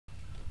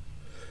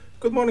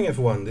Good morning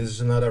everyone, this is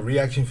another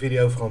reaction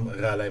video from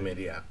RaLei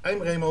Media.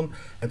 I'm Raymond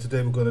and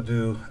today we're going to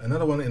do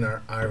another one in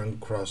our Iron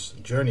Cross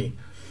journey.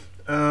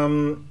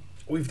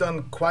 We've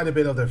done quite a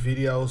bit of their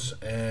videos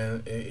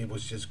and it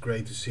was just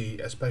great to see,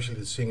 especially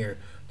the singer,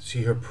 to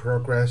see her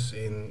progress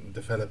in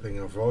developing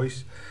her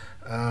voice.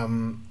 I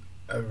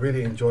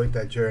really enjoyed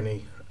that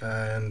journey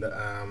and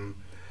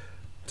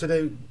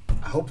today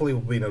hopefully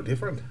will be no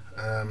different.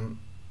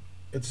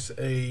 It's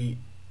a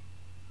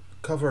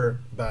cover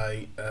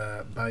by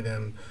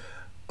them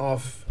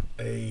of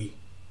a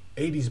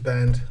 80s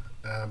band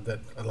that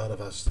a lot of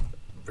us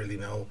really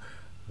know,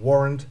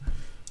 Warrant,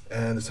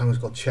 and the song is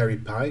called Cherry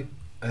Pie,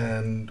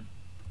 and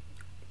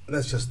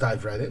let's just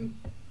dive right in.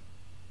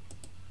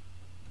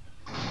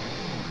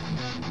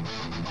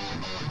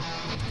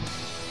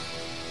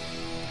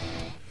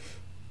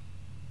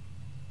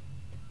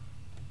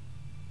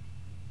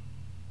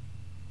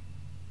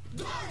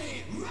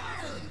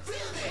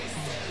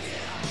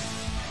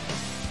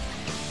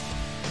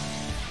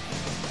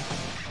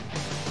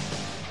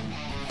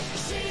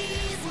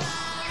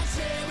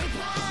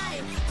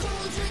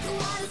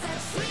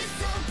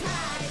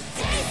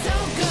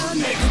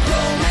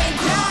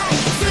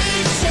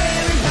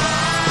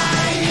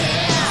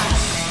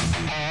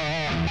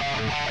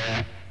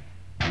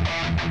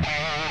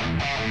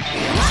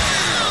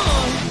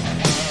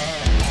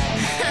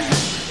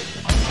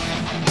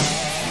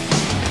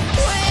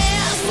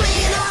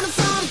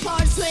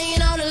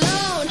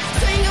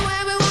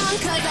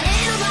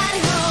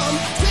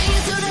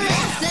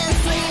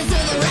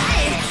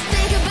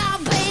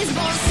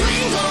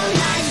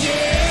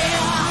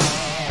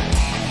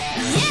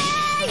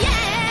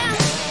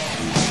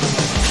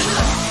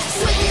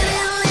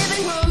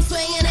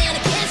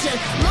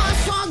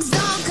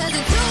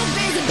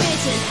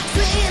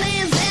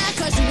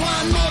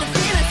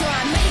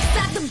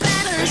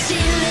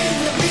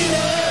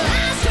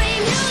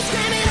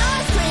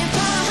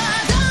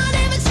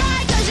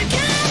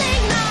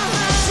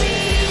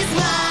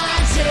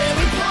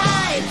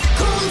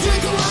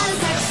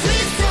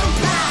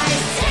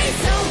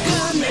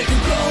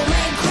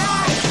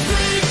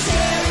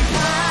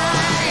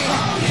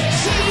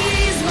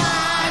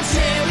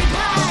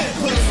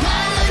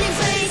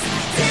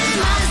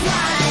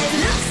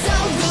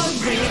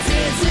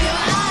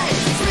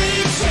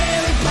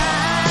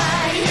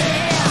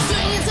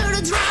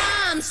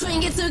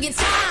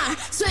 Guitar,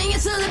 swing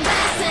it to the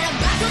bass and the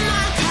back of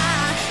my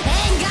car.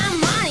 Ain't got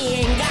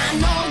money, ain't got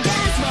no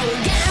gas, but we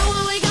get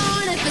where we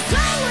going if it's slow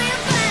real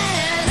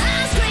fast.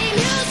 I scream,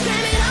 you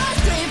scream, it all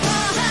scream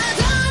for her.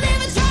 Don't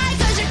even try,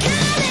 cause you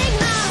can't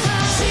ignore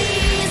her.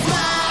 She's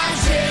my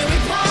cherry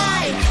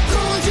pie,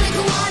 cool drink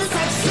of water's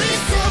like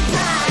sweet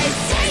surprise.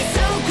 Tastes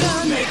so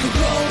good, make her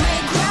go,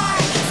 make cry.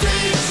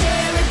 Sweet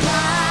cherry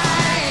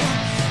pie.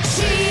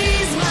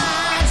 She's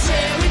my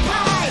cherry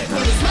pie, put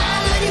a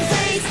smile on your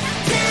face.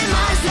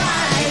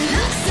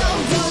 Look so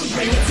good,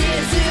 bring a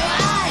tear to your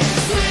eye.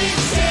 Sweet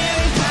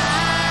cherry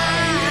pie,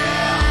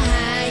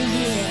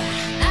 yeah.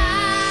 All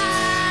night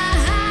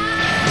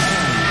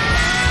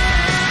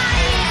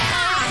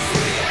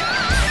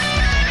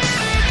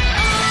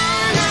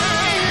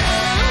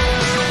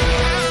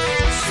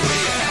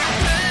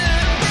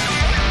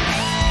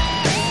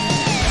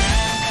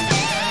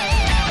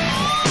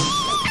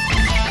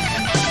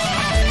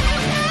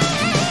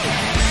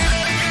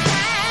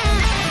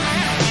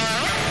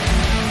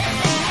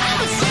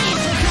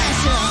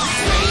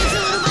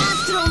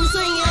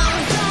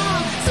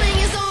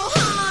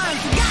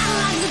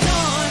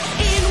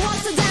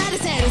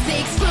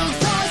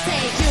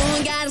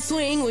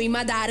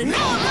my daughter no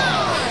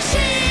more.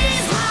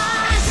 She's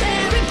my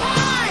cherry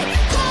pie,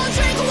 cold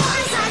drink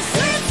water's like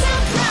sweet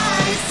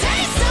surprise.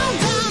 Tastes so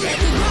good, make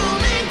her grow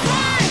and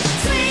cry.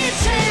 Sweet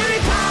cherry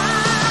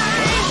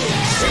pie.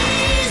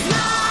 She's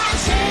my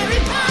cherry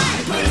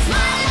pie, put a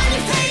smile on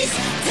your face,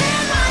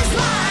 10 miles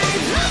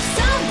wide. Look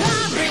so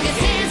good, bring a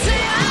tear to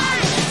your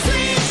eye.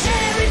 Sweet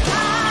cherry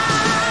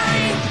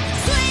pie,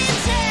 sweet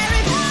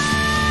cherry pie,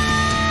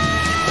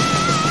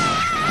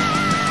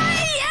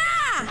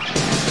 yeah.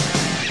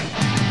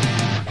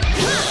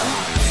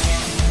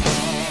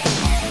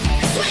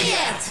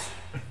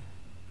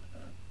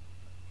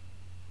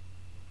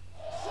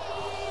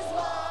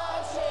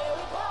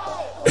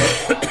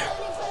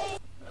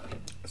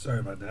 Sorry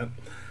about that.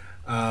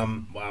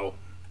 Wow.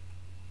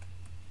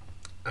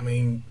 I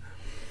mean,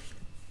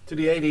 to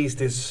the 80s,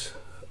 this,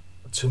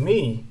 to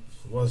me,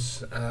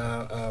 was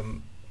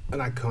an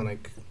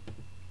iconic,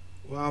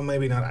 well,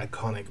 maybe not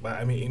iconic, but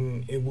I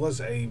mean, it was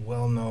a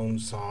well-known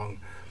song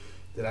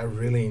that I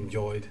really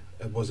enjoyed.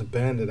 It was a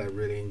band that I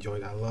really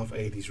enjoyed. I love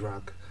 80s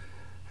rock.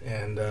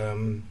 And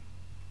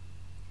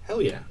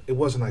hell yeah, it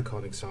was an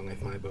iconic song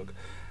in my book.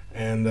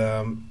 And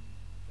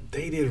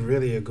they did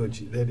really a good,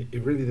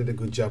 it really did a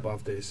good job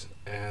of this.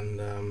 And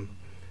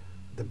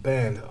the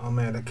band, oh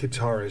man, the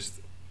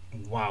guitarist,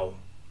 wow,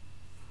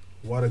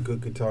 what a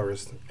good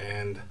guitarist.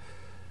 And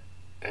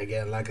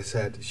again, like I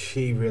said,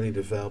 she really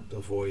developed a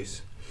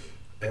voice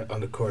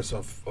on the course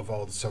of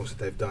all the songs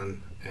that they've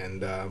done,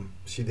 and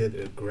she did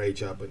a great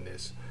job in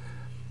this.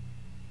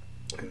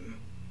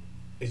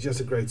 It's just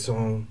a great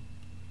song,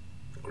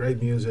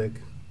 great music,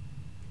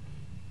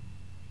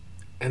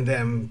 and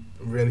them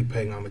really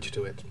paying homage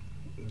to it.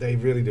 They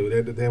really do.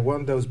 They're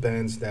one of those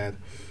bands that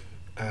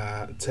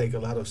take a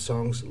lot of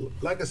songs.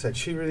 Like I said,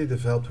 she really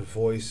developed her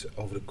voice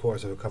over the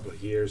course of a couple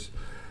of years,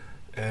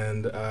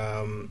 and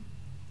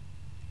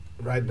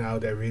right now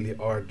they really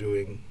are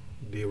doing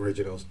the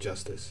originals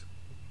justice.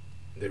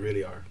 They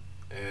really are,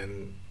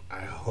 and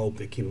I hope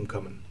they keep them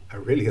coming. I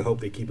really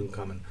hope they keep them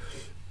coming.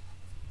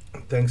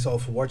 Thanks all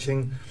for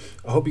watching.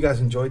 I hope you guys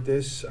enjoyed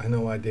this. I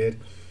know I did.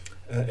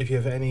 If you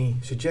have any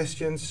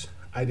suggestions,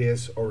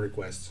 ideas, or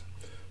requests,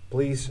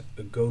 please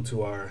go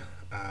to our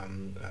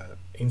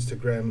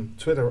Instagram,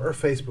 Twitter, or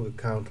Facebook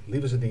account.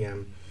 Leave us a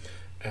DM,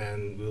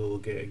 and we'll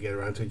get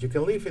around to it. You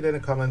can leave it in the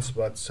comments,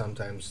 but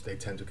sometimes they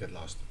tend to get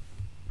lost.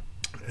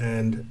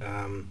 And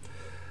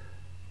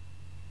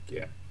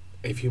yeah,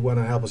 if you want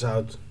to help us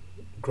out,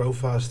 grow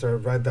faster,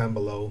 right down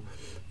below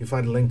you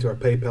find a link to our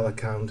PayPal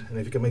account, and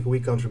if you can make a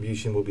week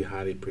contribution, will be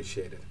highly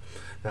appreciated.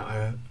 Now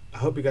I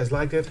hope you guys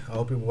liked it. I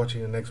hope you're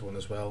watching the next one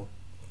as well.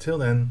 Till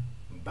then,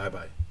 bye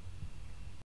bye.